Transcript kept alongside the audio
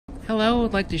Hello,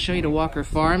 I'd like to show you to Walker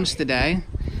Farms today.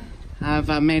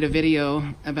 I've made a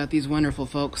video about these wonderful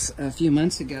folks a few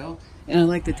months ago, and I'd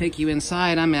like to take you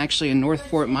inside. I'm actually in North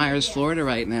Fort Myers, Florida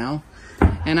right now,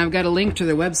 and I've got a link to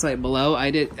their website below.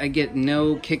 I get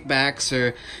no kickbacks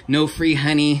or no free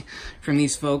honey from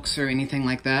these folks or anything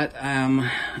like that.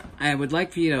 I would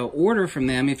like for you to order from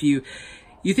them. If you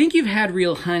think you've had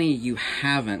real honey, you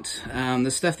haven't.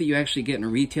 The stuff that you actually get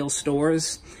in retail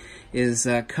stores is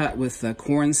cut with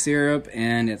corn syrup,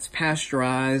 and it's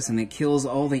pasteurized, and it kills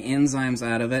all the enzymes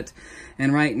out of it.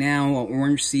 And right now,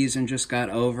 orange season just got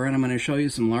over, and I'm going to show you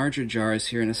some larger jars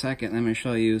here in a second. I'm going to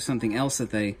show you something else that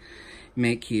they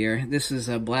make here. This is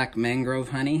black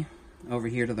mangrove honey over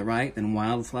here to the right, then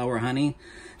wildflower honey,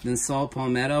 then saw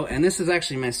palmetto, and this is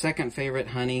actually my second favorite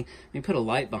honey. Let me put a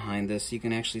light behind this so you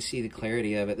can actually see the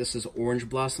clarity of it. This is orange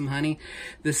blossom honey.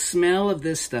 The smell of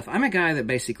this stuff, I'm a guy that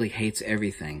basically hates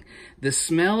everything. The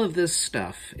smell of this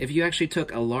stuff, if you actually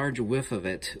took a large whiff of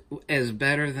it, is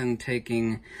better than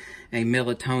taking a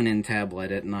melatonin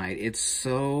tablet at night. It's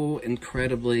so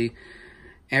incredibly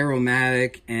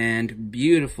aromatic and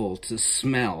beautiful to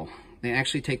smell. They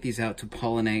actually take these out to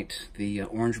pollinate the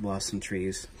orange blossom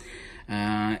trees.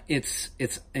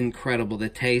 It's incredible. The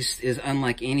taste is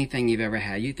unlike anything you've ever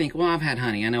had. You think, well, I've had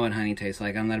honey. I know what honey tastes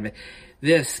like. I'm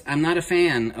not a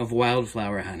fan of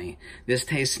wildflower honey. This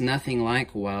tastes nothing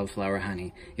like wildflower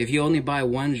honey. If you only buy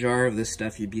one jar of this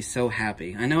stuff, you'd be so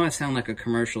happy. I know I sound like a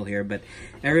commercial here, but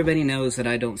everybody knows that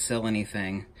I don't sell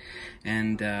anything.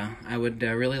 And I would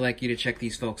really like you to check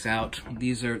these folks out.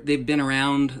 They've been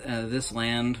around this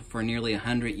land for nearly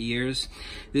 100 years.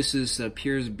 This is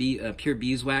pure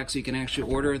beeswax you can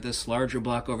actually order. This larger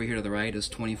block over here to the right is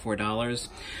 $24.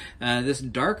 This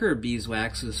darker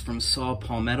beeswax is from saw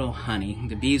palmetto honey.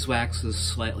 The beeswax is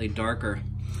slightly darker.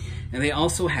 And they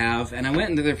also have, and I went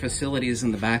into their facilities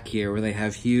in the back here where they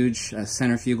have huge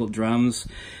centrifugal drums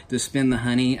to spin the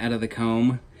honey out of the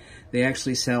comb. They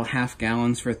actually sell half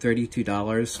gallons for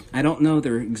 $32. I don't know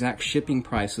their exact shipping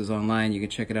prices online. You can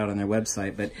check it out on their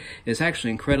website, but it's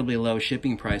actually incredibly low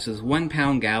shipping prices. 1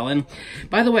 pound gallon.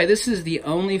 By the way, this is the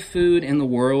only food in the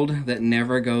world that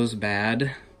never goes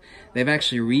bad. They've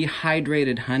actually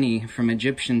rehydrated honey from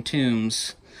Egyptian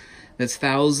tombs that's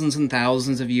thousands and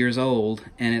thousands of years old,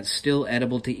 and it's still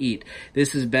edible to eat.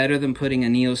 This is better than putting a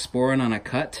Neosporin on a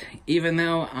cut. Even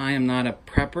though I am not a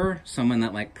prepper, someone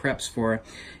that like preps for,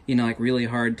 like really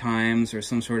hard times or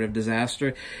some sort of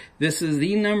disaster, this is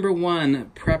the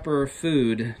 #1 prepper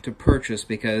food to purchase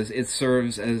because it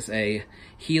serves as a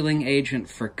healing agent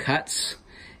for cuts.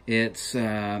 It's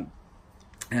the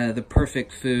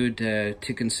perfect food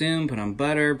to consume, put on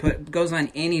butter, goes on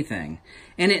anything.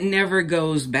 And it never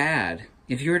goes bad.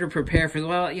 If you were to prepare for,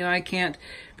 well, I can't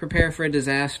prepare for a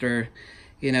disaster,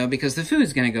 because the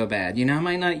food's going to go bad. I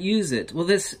might not use it. Well,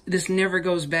 this never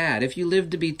goes bad. If you live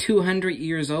to be 200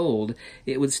 years old,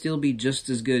 it would still be just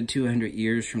as good 200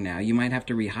 years from now. You might have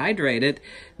to rehydrate it,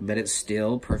 but it's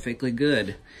still perfectly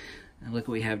good. Now look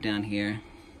what we have down here.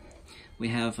 We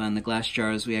have on the glass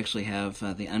jars, we actually have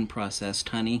the unprocessed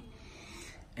honey.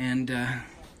 And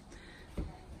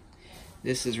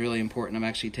this is really important. I'm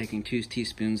actually taking 2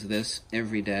 teaspoons of this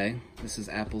every day. This is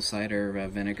apple cider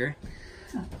vinegar.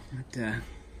 But,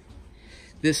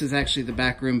 this is actually the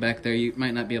back room back there. You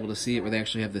might not be able to see it, where they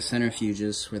actually have the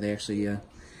centrifuges, where they actually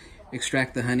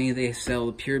extract the honey. They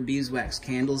sell pure beeswax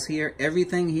candles here.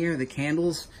 Everything here, the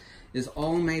candles, is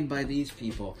all made by these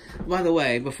people. By the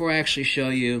way, before I actually show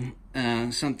you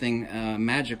something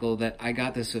magical, that I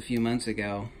got this a few months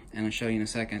ago, and I'll show you in a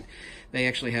second. They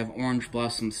actually have orange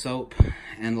blossom soap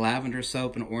and lavender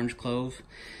soap and orange clove,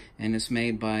 and it's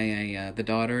made by the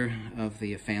daughter of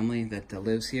the family that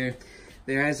lives here.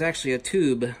 There is actually a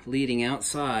tube leading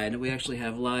outside. We actually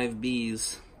have live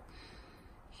bees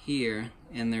here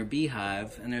in their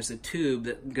beehive, and there's a tube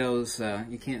that goes,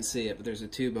 you can't see it, but there's a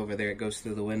tube over there. It goes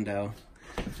through the window.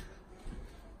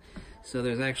 So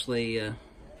there's actually,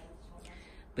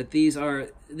 but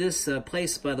this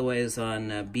place, by the way, is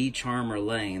on Bee Charmer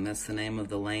Lane. That's the name of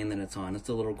the lane that it's on. It's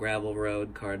a little gravel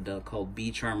road called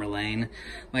Bee Charmer Lane.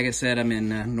 Like I said, I'm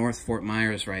in North Fort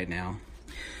Myers right now.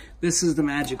 This is the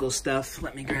magical stuff.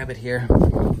 Let me grab it here.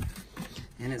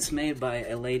 And it's made by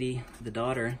a lady, the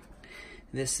daughter.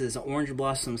 This is orange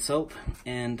blossom soap,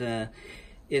 and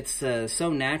it's so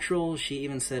natural. She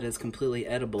even said it's completely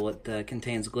edible. It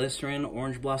contains glycerin,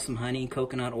 orange blossom honey,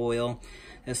 coconut oil,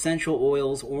 essential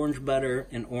oils, orange butter,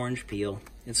 and orange peel.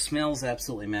 It smells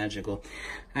absolutely magical.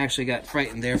 I actually got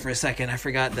frightened there for a second. I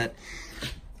forgot that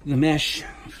the mesh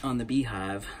on the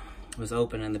beehive was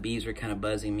open and the bees were kind of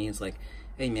buzzing me. It's like,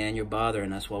 hey man, you're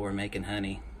bothering us while we're making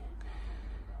honey.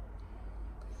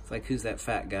 like, who's that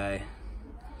fat guy?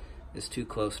 Is too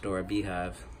close to our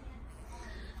beehive.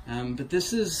 But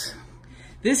this is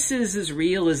as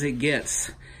real as it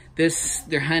gets.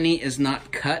 Their honey is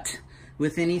not cut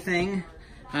with anything.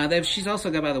 She's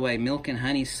also got, by the way, milk and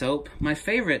honey soap. My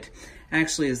favorite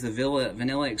actually is the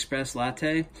Vanilla Express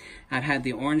Latte. I've had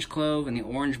the Orange Clove and the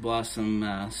Orange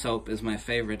Blossom soap is my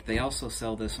favorite. They also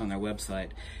sell this on their website.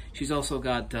 She's also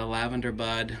got Lavender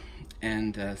Bud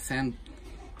and sandalwood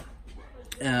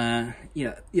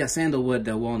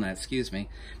walnut, excuse me.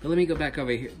 But let me go back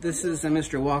over here. This is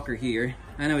Mr. Walker here.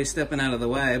 I know he's stepping out of the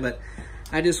way, but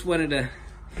I just wanted to...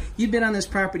 You've been on this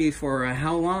property for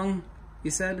how long,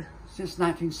 you said? Since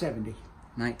 1970.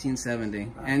 1970. Right.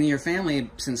 And your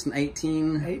family since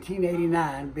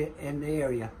 1889 in the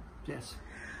area, yes.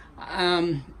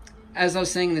 As I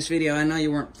was saying in this video, I know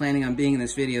you weren't planning on being in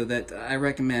this video, that I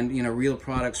recommend, real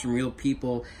products from real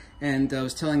people. And I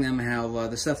was telling them how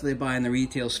the stuff they buy in the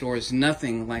retail store is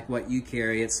nothing like what you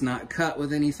carry. It's not cut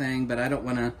with anything, but I don't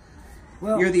want to...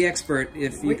 Well, you're the expert,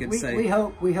 if you could say. We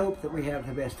hope that we have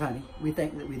the best honey. We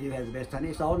think that we do have the best honey.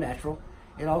 It's all natural.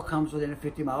 It all comes within a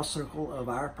 50-mile circle of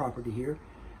our property here.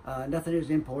 Nothing is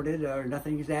imported or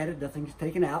nothing is added, nothing is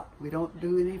taken out. We don't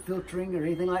do any filtering or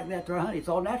anything like that to our honey. It's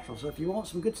all natural. So if you want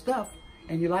some good stuff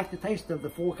and you like the taste of the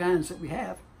 4 kinds that we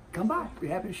have, come by.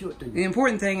 We're happy to show it to you. The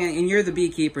important thing, and you're the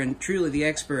beekeeper and truly the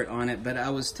expert on it, but I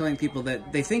was telling people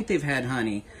that they think they've had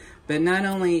honey, but not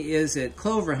only is it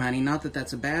clover honey, not that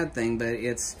that's a bad thing, but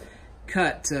it's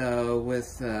cut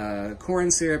with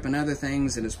corn syrup and other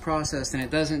things, and it's processed, and it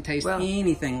doesn't taste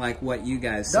anything like what you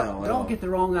guys sell. Don't get the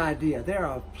wrong idea. There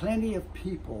are plenty of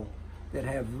people that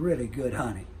have really good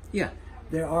honey. Yeah.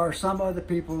 There are some other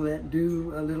people that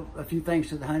do a few things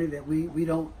to the honey that we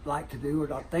don't like to do or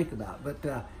don't think about. But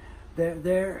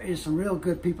there is some real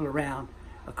good people around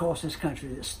across this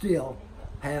country that still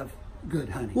have good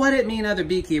honey. What did it mean other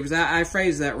beekeepers? I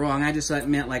phrased that wrong. I just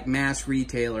meant like mass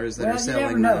retailers that are selling.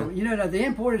 You never know. You know, the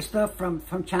imported stuff from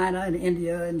China and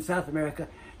India and South America,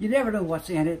 you never know what's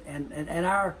in it. And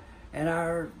our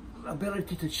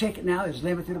ability to check it now is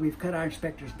limited. We've cut our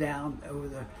inspectors down over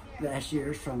the last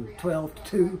years from 12 to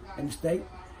 2 in the state.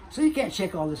 So you can't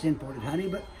check all this imported honey.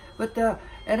 But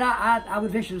I would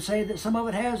venture to say that some of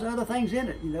it has other things in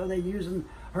it. You know, they're using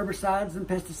herbicides and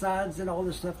pesticides and all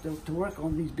this stuff to work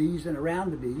on these bees and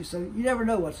around the bees. So you never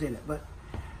know what's in it, but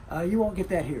you won't get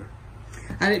that here.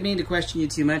 I didn't mean to question you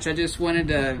too much. I just wanted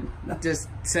to just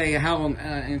say how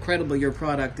incredible your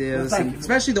product is, well,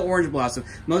 especially the Orange Blossom.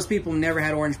 Most people never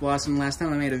had Orange Blossom. Last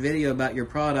time I made a video about your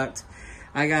product,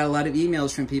 I got a lot of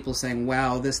emails from people saying,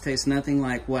 wow, this tastes nothing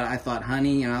like what I thought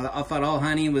honey. I thought all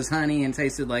honey was honey and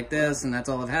tasted like this, and that's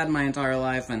all I've had my entire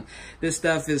life. And this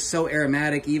stuff is so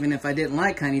aromatic, even if I didn't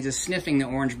like honey, just sniffing the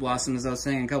Orange Blossom, as I was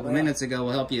saying a couple minutes ago,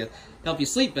 will help you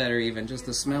sleep better even, just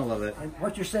the smell of it. And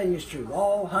what you're saying is true.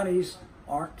 All honeys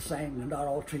aren't the same. They're not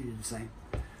all treated the same.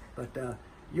 But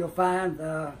you'll find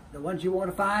the ones you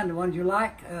want to find, the ones you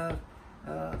like,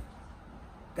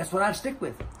 that's what I'd stick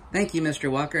with. Thank you, Mr.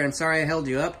 Walker. I'm sorry I held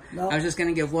you up. No. I was just going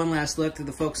to give one last look to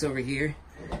the folks over here.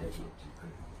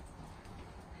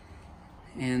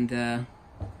 And,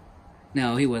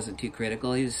 no, he wasn't too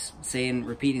critical. He was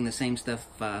repeating the same stuff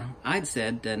I'd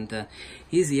said, and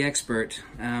he's the expert.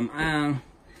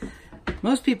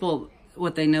 Most people,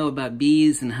 what they know about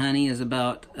bees and honey is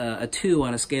about a 2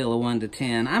 on a scale of 1 to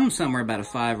 10. I'm somewhere about a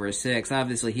 5 or a 6.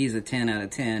 Obviously, he's a 10 out of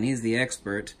 10. He's the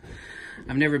expert.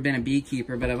 I've never been a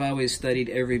beekeeper, but I've always studied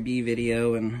every bee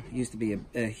video and used to be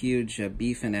a huge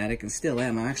bee fanatic and still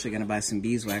am. I'm actually going to buy some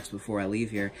beeswax before I leave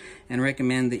here and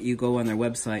recommend that you go on their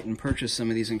website and purchase some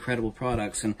of these incredible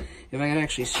products. And if I could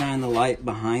actually shine the light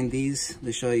behind these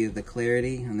to show you the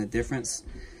clarity and the difference.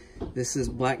 This is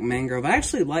Black Mangrove. I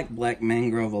actually like Black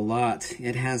Mangrove a lot.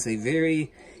 It has a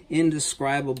very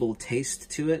indescribable taste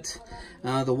to it.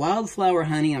 The wildflower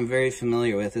honey I'm very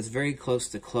familiar with. It's very close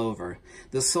to clover.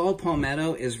 The Saw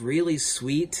Palmetto is really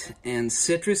sweet and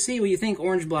citrusy. Well, you think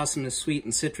Orange Blossom is sweet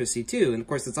and citrusy too, and of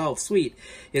course it's all sweet.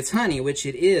 It's honey, which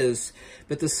it is,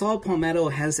 but the Saw Palmetto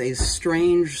has a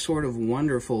strange sort of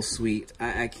wonderful sweet.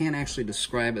 I can't actually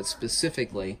describe it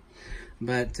specifically,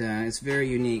 but it's very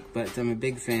unique. But I'm a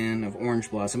big fan of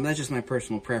Orange Blossom. That's just my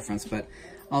personal preference, but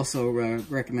also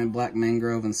recommend Black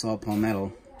Mangrove and Saw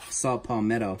Palmetto.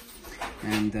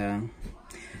 And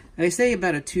they say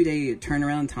about a 2-day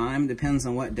turnaround time. Depends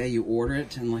on what day you order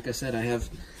it. And like I said, I have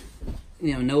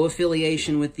no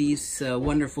affiliation with these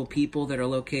wonderful people that are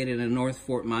located in North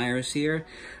Fort Myers here.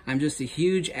 I'm just a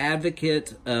huge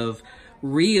advocate of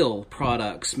real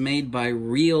products made by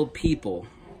real people.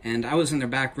 And I was in their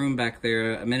back room back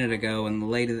there a minute ago, and the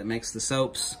lady that makes the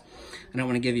soaps I don't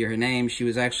want to give you her name. She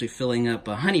was actually filling up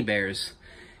honey bears.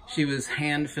 She was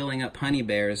hand filling up honey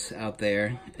bears out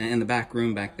there in the back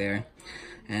room back there.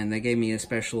 And they gave me a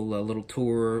special little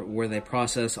tour where they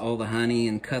process all the honey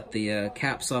and cut the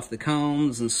caps off the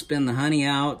combs and spin the honey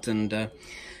out. And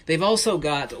they've also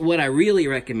got, what I really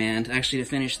recommend, actually to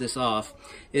finish this off,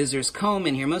 is there's comb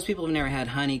in here. Most people have never had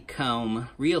honeycomb,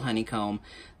 real honeycomb.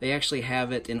 They actually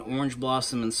have it in orange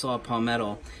blossom and saw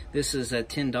palmetto. This is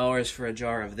 $10 for a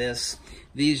jar of this.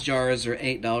 These jars are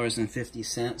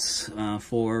 $8.50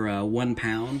 for 1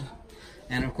 pound.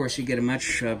 And of course you get a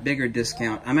much bigger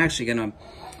discount. I'm actually gonna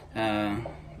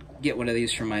get one of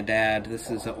these from my dad.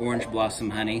 This is Orange Blossom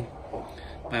Honey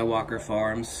by Walker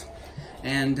Farms.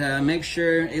 And make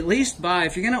sure, at least buy,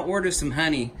 if you're gonna order some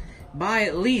honey, buy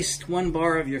at least 1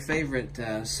 bar of your favorite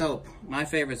soap. My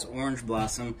favorite's Orange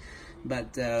Blossom,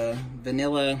 but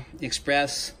Vanilla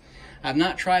Express. I've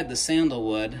not tried the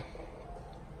sandalwood.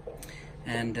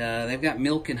 And they've got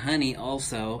milk and honey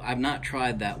also. I've not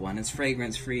tried that one. It's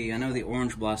fragrance free. I know the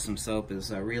Orange Blossom soap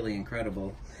is really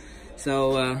incredible.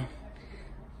 So I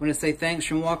want to say thanks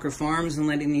from Walker Farms and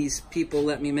letting these people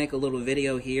let me make a little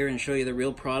video here and show you the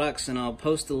real products. And I'll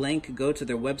post a link. Go to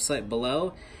their website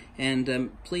below.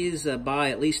 And please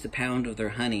buy at least a pound of their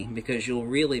honey, because you'll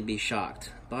really be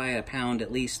shocked. Buy a pound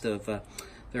at least of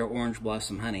their Orange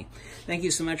Blossom honey. Thank you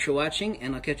so much for watching,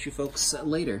 and I'll catch you folks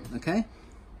later, okay?